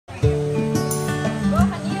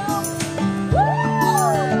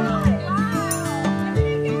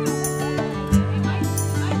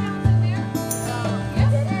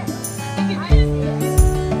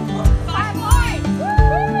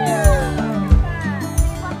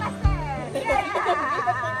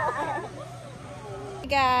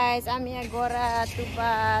guys, kami agora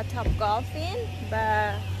tuba top golfing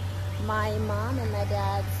by my mom and my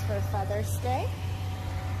dad's for Father's Day.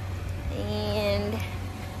 And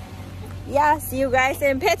yeah, see you guys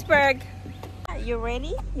in Pittsburgh. You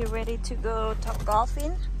ready? You ready to go top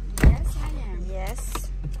golfing? Yes, I am.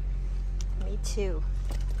 Yes, me too.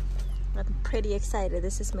 I'm pretty excited.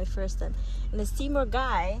 This is my first time. And this Timor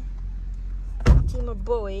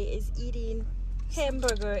boy is eating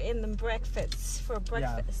hamburger in the breakfast for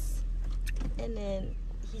breakfast. Yeah. And then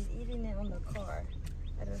he's eating it on the car.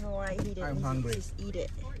 I don't know why he didn't. I'm hungry. Just eat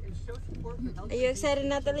it. Are you excited,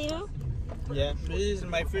 Natalino? Yeah, this is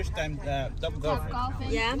my first time top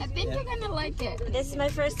golfing. Yeah? I think you're gonna like it. This is my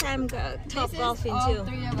first time top golfing all too.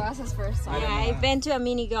 Three of us' first time. Yeah, I've been to a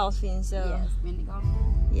mini golfing, so. Yes, mini golfing.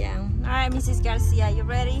 Yeah. All right, Mrs. Garcia, you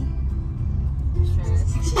ready? Sure.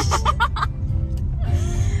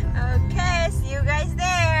 Okay, see you guys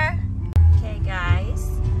there. Okay, guys,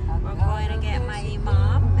 we're going to get my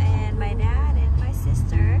mom and my dad and my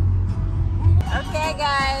sister. Okay,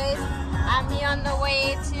 guys, I'm here on the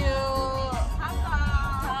way to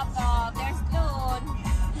Top Golf. There's Loon.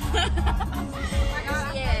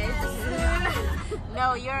 Yes.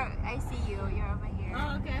 No, I see you. You're over here.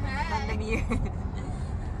 Oh, okay. On the mirror.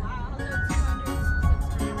 Wow,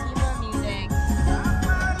 200 Timor music.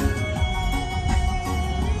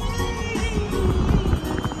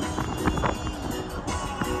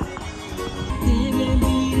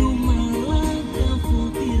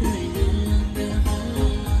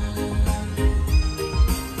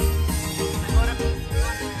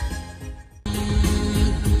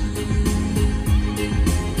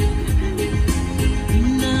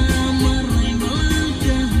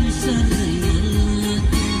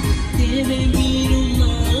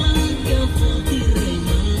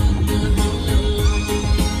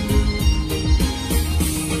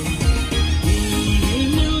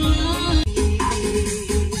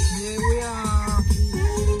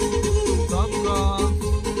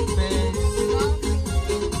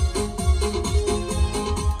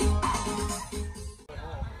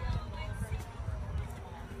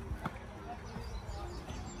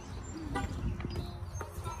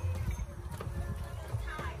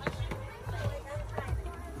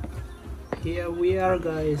 Here we are,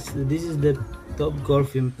 guys. This is the top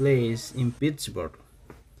golfing place in Pittsburgh.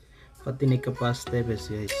 Pati ni kapas tepes,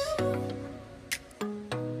 guys.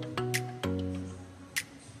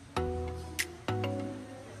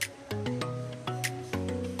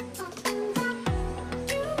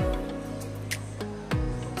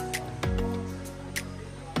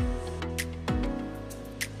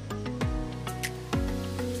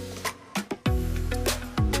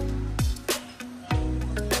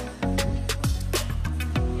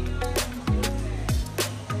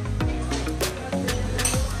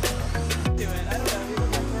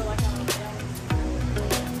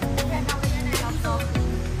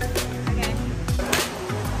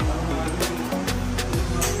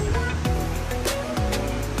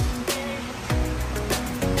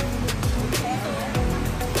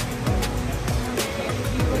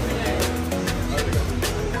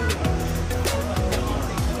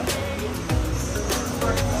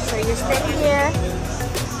 You stay here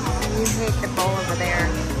and you hit the ball over there.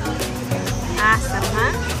 Awesome,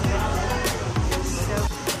 huh? So,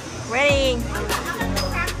 ready?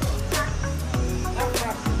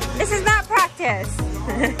 This is not practice.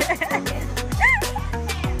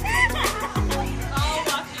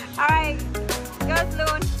 Alright, go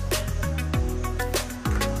Loon.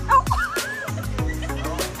 Oh!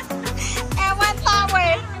 And one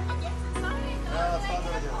forward.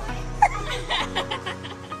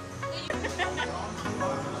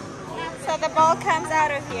 So the ball comes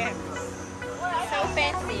out of here. So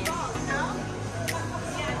fancy.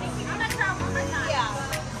 Yeah.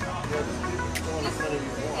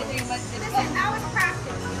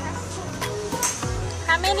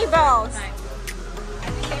 How many balls?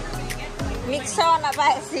 Mixo na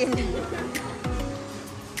ba sin?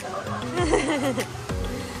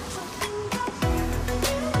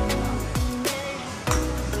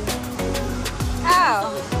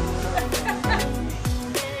 Oh.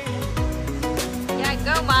 Yeah,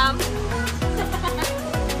 go, Mom.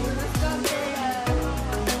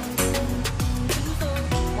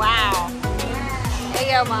 Wow. There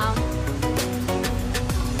you go, Mom.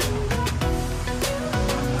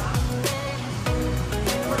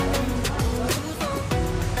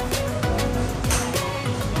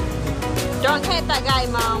 Don't hit that guy,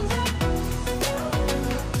 Mom.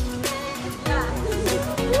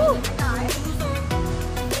 Woo.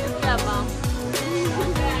 Good job, Mom.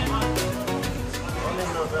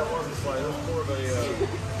 That wasn't fine. It was more of a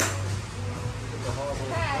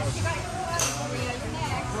hobble.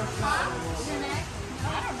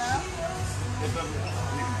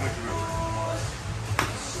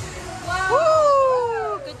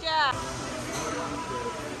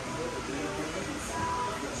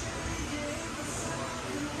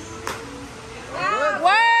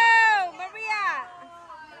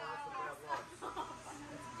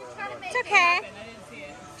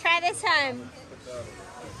 There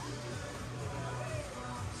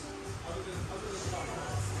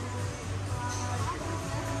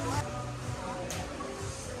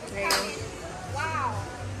you go. Wow.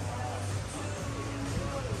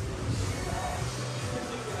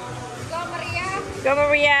 Go, Maria. Go,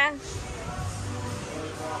 Maria.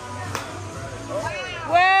 Wow.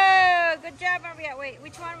 Whoa! Good job, Maria. Wait,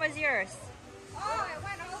 which one was yours? Oh, it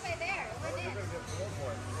went all the way there. It went in.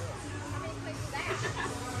 How many points is that?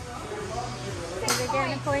 Did you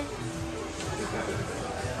get a point?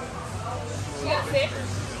 You got 6?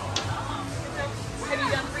 Have you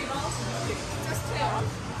done 3 balls? Just 2.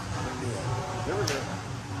 There we go.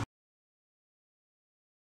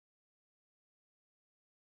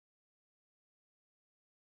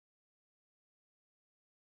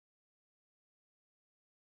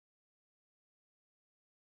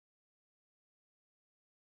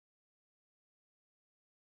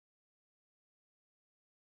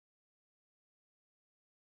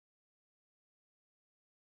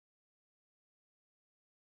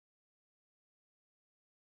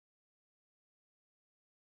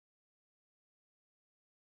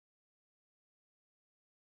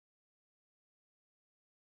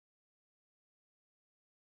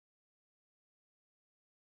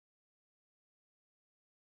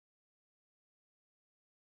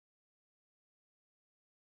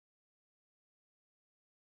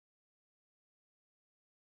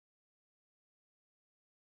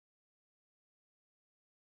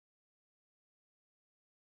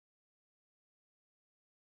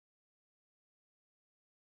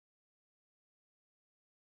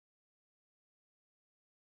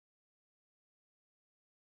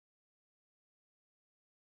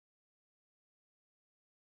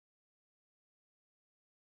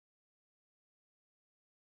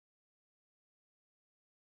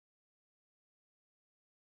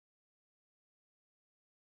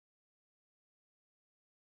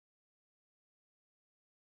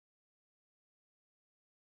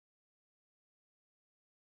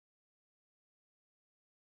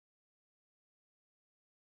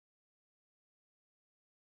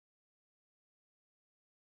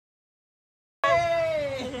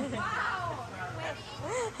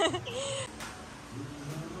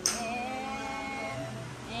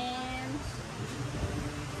 And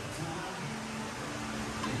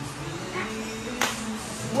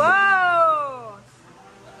Whoa!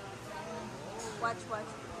 Watch.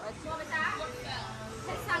 what was that?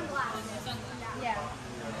 His sunglasses. Yeah.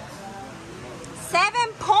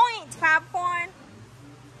 7 points, Popcorn.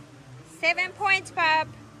 7 points, Pop.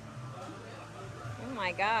 Oh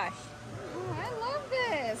my gosh. Oh, I love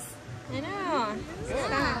this. I know.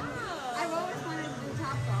 Yeah. I've always wanted to do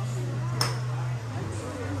top golf.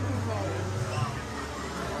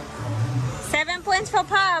 7 points for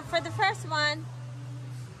Pop for the first one.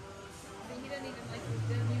 He doesn't even like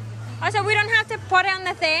the music. Oh, so we don't have to put it on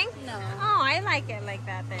the thing? No. Oh, I like it like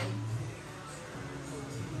that then.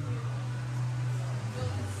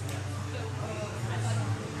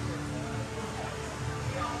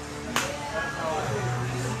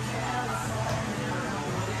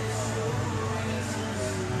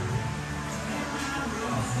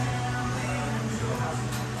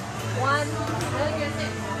 One.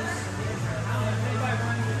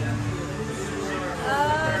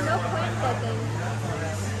 No points, I think.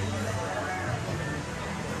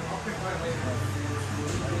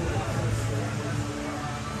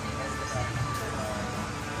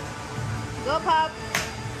 Go, Pop.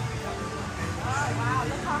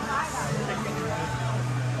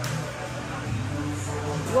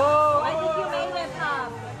 Whoa, I think you made it,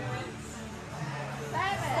 Pop.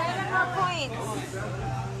 7 more points.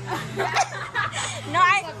 No,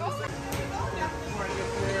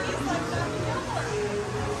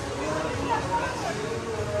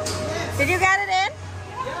 Did you get it in?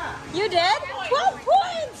 Yeah. You did? 12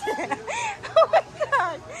 points! Oh my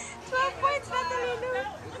god. 12 points, Natalino.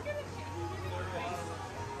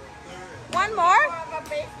 One more?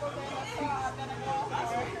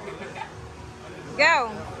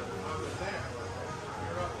 Go.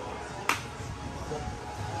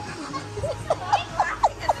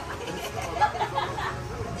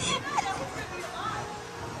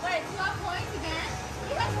 Wait, 12 points again?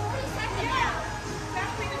 You got 40 seconds.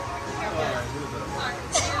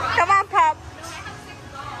 Come on, Pop.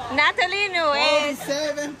 Natalino is.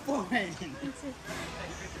 7 points.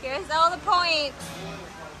 Here's all the points.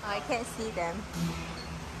 Oh, I can't see them.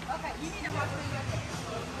 Okay, you need to watch what you got there.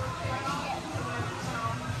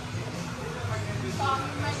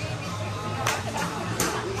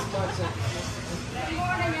 Good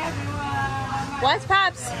morning, everyone. What's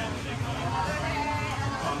Pop's?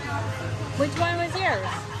 Which one was yours?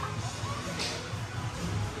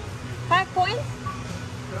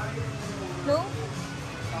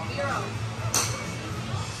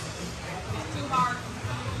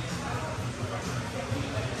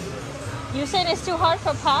 saying it's too hard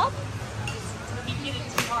for Pop? He hit it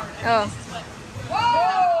too hard. Oh. This is what.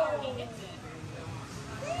 Whoa! He hits it.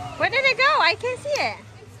 Where did it go? I can't see it.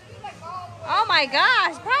 Oh my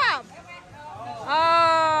gosh, Pop.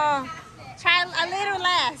 Oh, try a little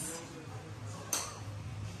less.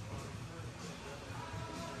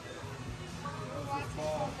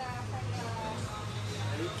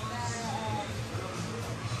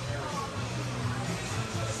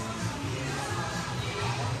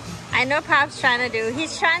 I know Pop's trying to do.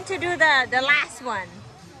 He's trying to do the last one.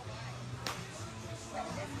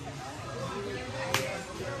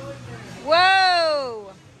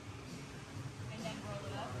 Whoa!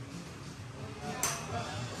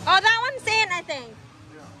 Oh, that one's in, I think.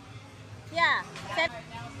 Yeah.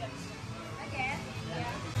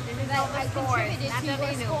 This is all the scores.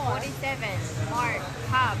 Natalino, 47. Mark,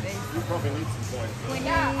 Pop is You probably need some points.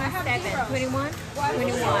 27. 21?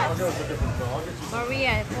 21. I'll go with a different phone. I'll get you some.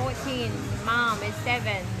 Maria, 14. Mom is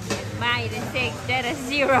 7. Mine is 6. Dad is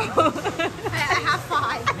 0. I have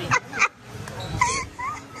 5.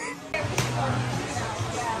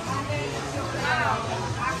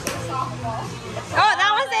 Oh,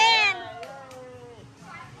 that was in!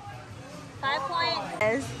 5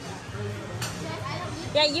 points.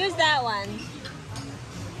 Yeah, use that one.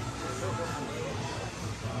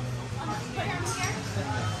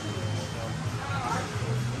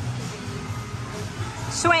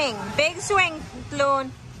 Swing. Big swing,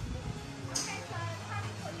 Loon.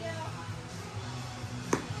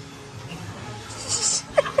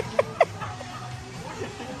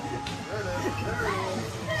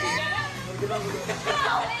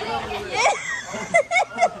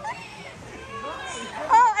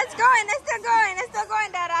 Oh, it's going, it's still going, it's still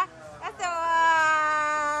going, Dada. That's still,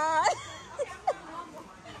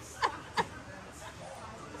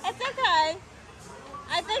 It's okay.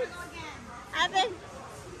 I think.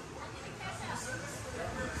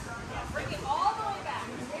 Bring it all the way back.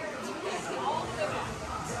 All the way back.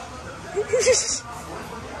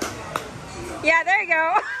 Yeah, there you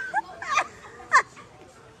go.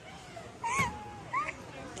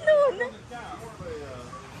 Loon.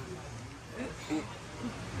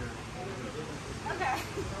 Okay.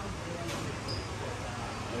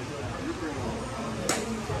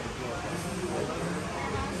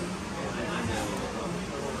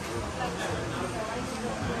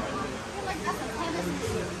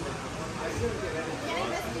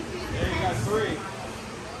 Yeah, you got 3.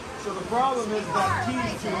 So the problem is that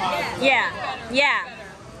key's too high. Yeah, yeah.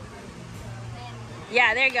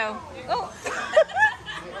 Yeah, there you go. Oh.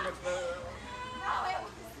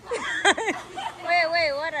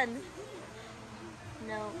 Wait, what a...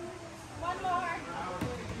 No. One more.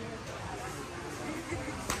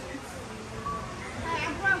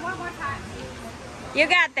 One more time. You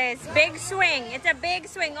got this. Big swing. It's a big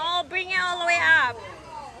swing. Oh, bring it all the way up.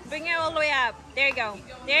 Bring it all the way up. There you go.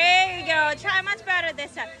 There you go. Try much better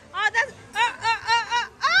this time. Oh, that's...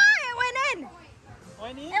 Oh, it went in.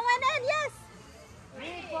 Went in? It went in, yes.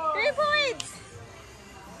 3 points.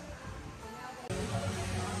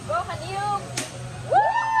 Go, Hanium. Woo! Oh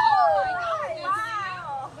my God.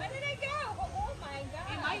 Wow. Where did it go? Oh my God.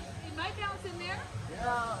 It might bounce in there.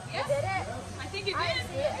 No, Yes. you did it. I think it I did.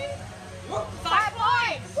 see it. 5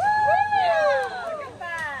 points. Woo! Yeah. Look at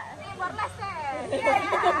that. Timor-Leste. Yeah.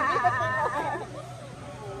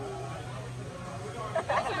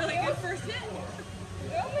 That's a really good first hit.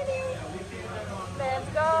 Let's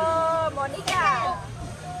go, Monica.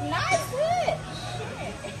 Nice hit.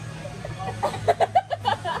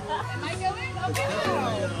 Am I going?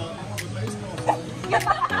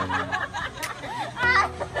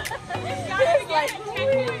 It's got to get 10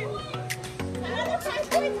 points. Another 10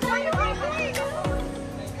 points. Why am I playing?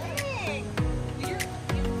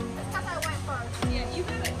 Yeah, you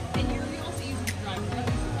got it. And you're also using the driver.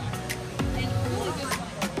 And really this one.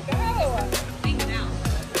 Hang it out.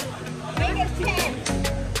 Make it 10.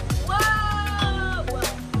 Whoa!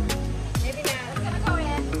 Maybe not. It's gonna go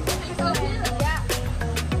in. It's gonna go in. Yeah.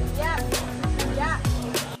 Yeah. Yeah.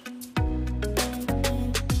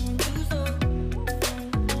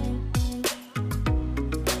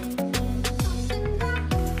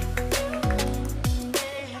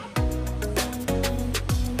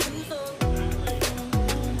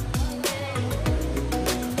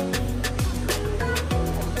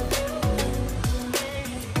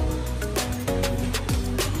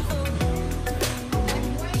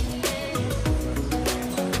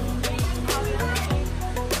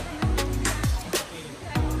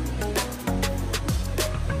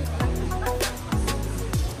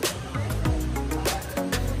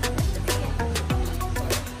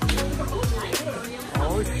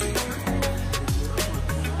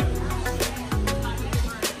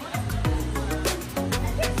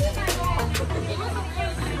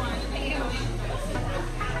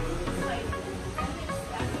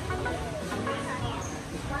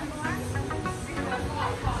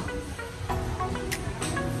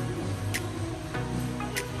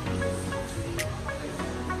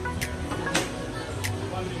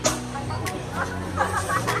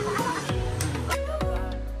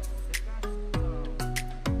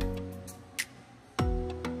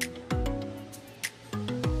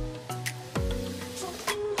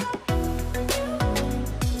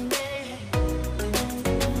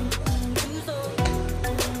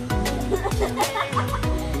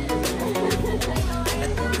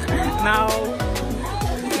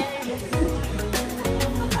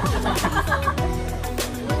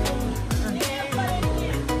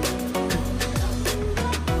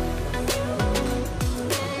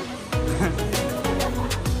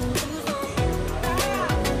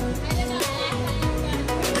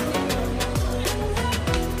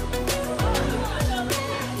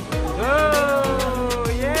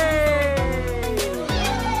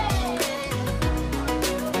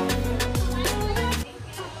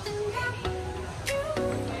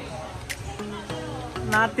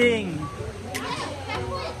 Nothing.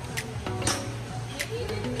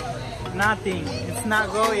 Nothing. It's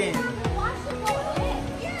not going. Oh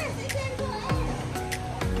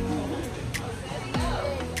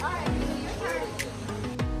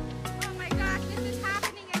my gosh, this is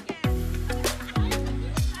happening again.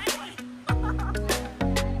 Oh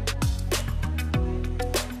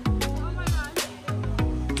my gosh.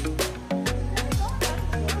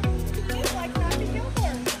 It is like Happy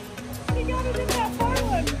Gilmore. He got it in that far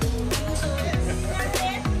one.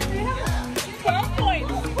 Yeah. 12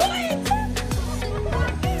 points.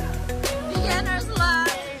 Beginner's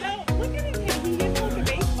luck. No, look at him. He hits like a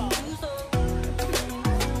baseball.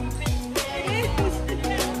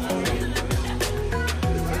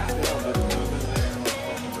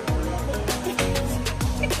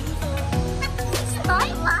 Stop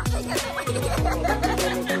laughing at me.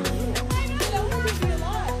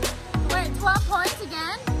 Wait, 12 points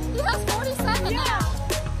again? He has 47 now.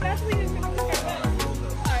 That's what he's going to look at.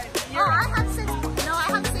 Alright, Oh, I have 6. No, I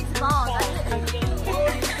have 6 balls.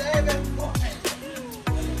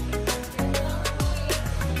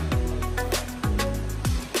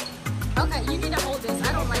 Okay, you need to hold this.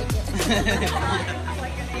 I don't like it.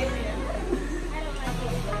 like an alien.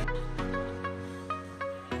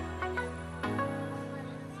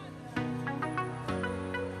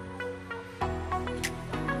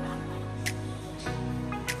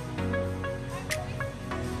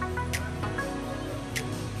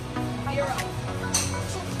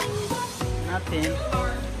 Nothing.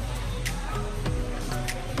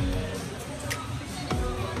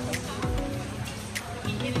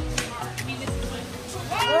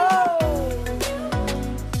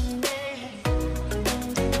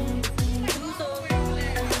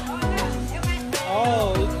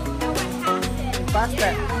 Oh, it's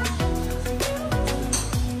faster.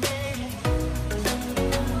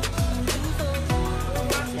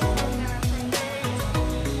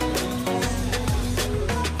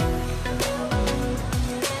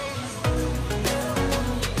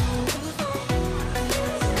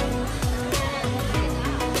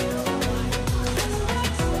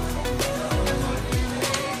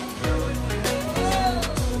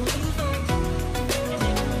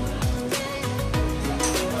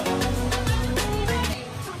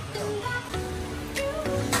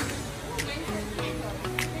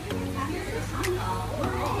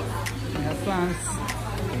 Have fun.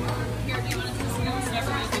 Here, do you want to just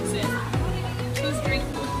never fix it? Who's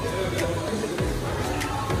drinking?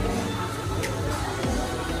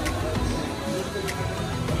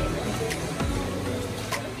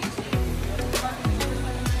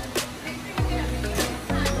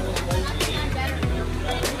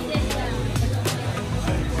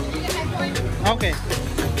 Okay.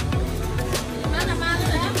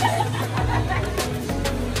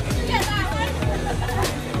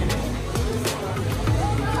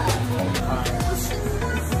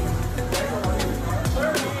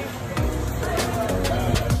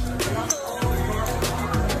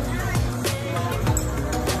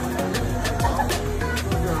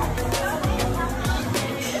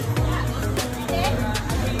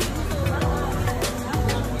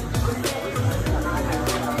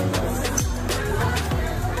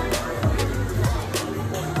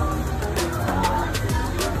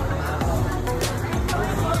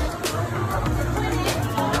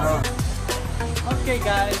 Okay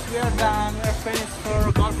guys, we are done. We are finished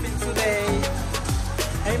for golfing today.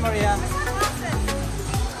 Hey Maria.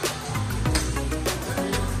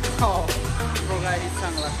 Oh, forgot his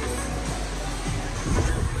sunglasses.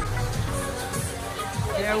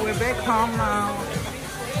 Yeah, we're back home now.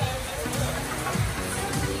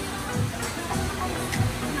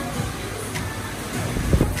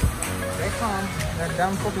 Back home. We're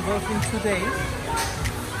done for the golfing today.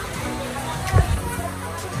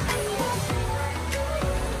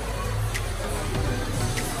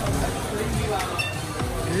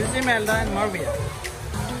 This is Imelda and Maria.